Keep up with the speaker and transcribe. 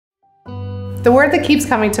The word that keeps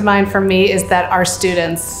coming to mind for me is that our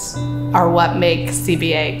students are what make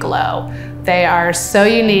CBA glow. They are so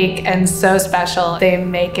unique and so special. They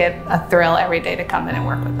make it a thrill every day to come in and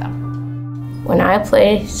work with them. When I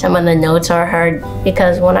play, some of the notes are hard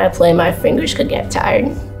because when I play, my fingers could get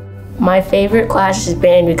tired. My favorite class is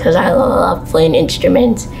band because I love playing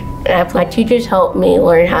instruments, and my teachers help me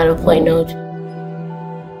learn how to play notes.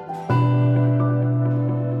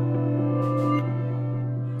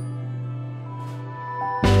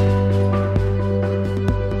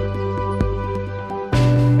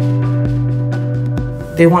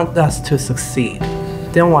 They want us to succeed.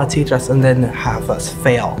 They don't want to teach us and then have us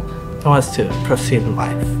fail. They want us to proceed in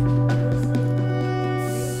life.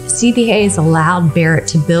 CBA has allowed Barrett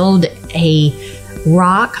to build a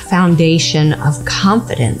rock foundation of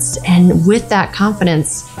confidence. And with that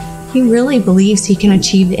confidence, he really believes he can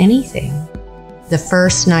achieve anything. The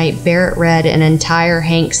first night Barrett read an entire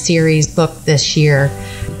Hank series book this year,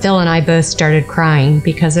 Phil and I both started crying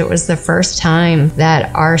because it was the first time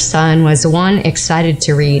that our son was, one, excited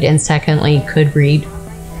to read, and secondly, could read.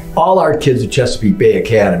 All our kids at Chesapeake Bay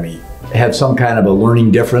Academy have some kind of a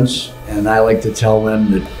learning difference, and I like to tell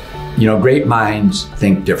them that, great minds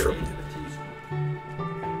think differently.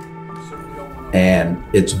 And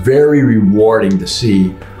it's very rewarding to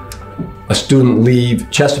see a student leave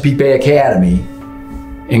Chesapeake Bay Academy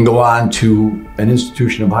and go on to an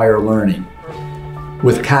institution of higher learning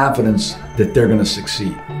with confidence that they're going to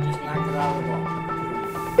succeed.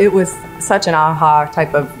 It was such an aha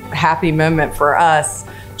type of happy moment for us,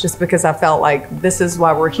 just because I felt like this is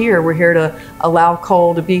why we're here. We're here to allow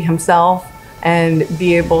Cole to be himself and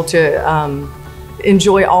be able to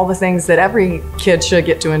enjoy all the things that every kid should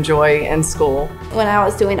get to enjoy in school. When I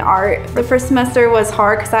was doing art, the first semester was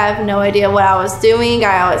hard because I have no idea what I was doing.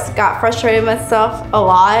 I always got frustrated with myself a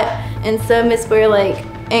lot, and so Miss Boyer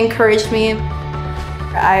encouraged me.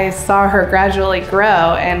 I saw her gradually grow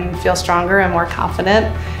and feel stronger and more confident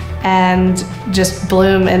and just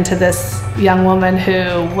bloom into this young woman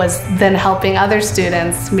who was then helping other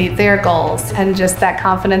students meet their goals. And just that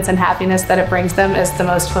confidence and happiness that it brings them is the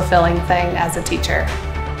most fulfilling thing as a teacher.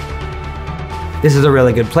 This is a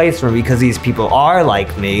really good place for me because these people are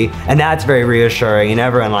like me, and that's very reassuring, and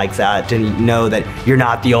everyone likes that, to know that you're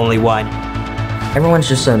not the only one. Everyone's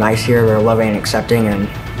just so nice here, they're loving and accepting, and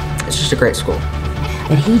it's just a great school.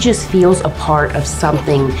 And he just feels a part of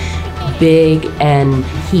something big, and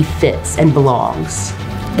he fits and belongs.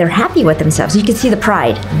 They're happy with themselves. You can see the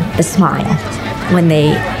pride, the smile, when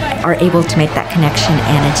they are able to make that connection,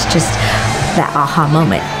 and it's just that aha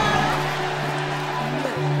moment.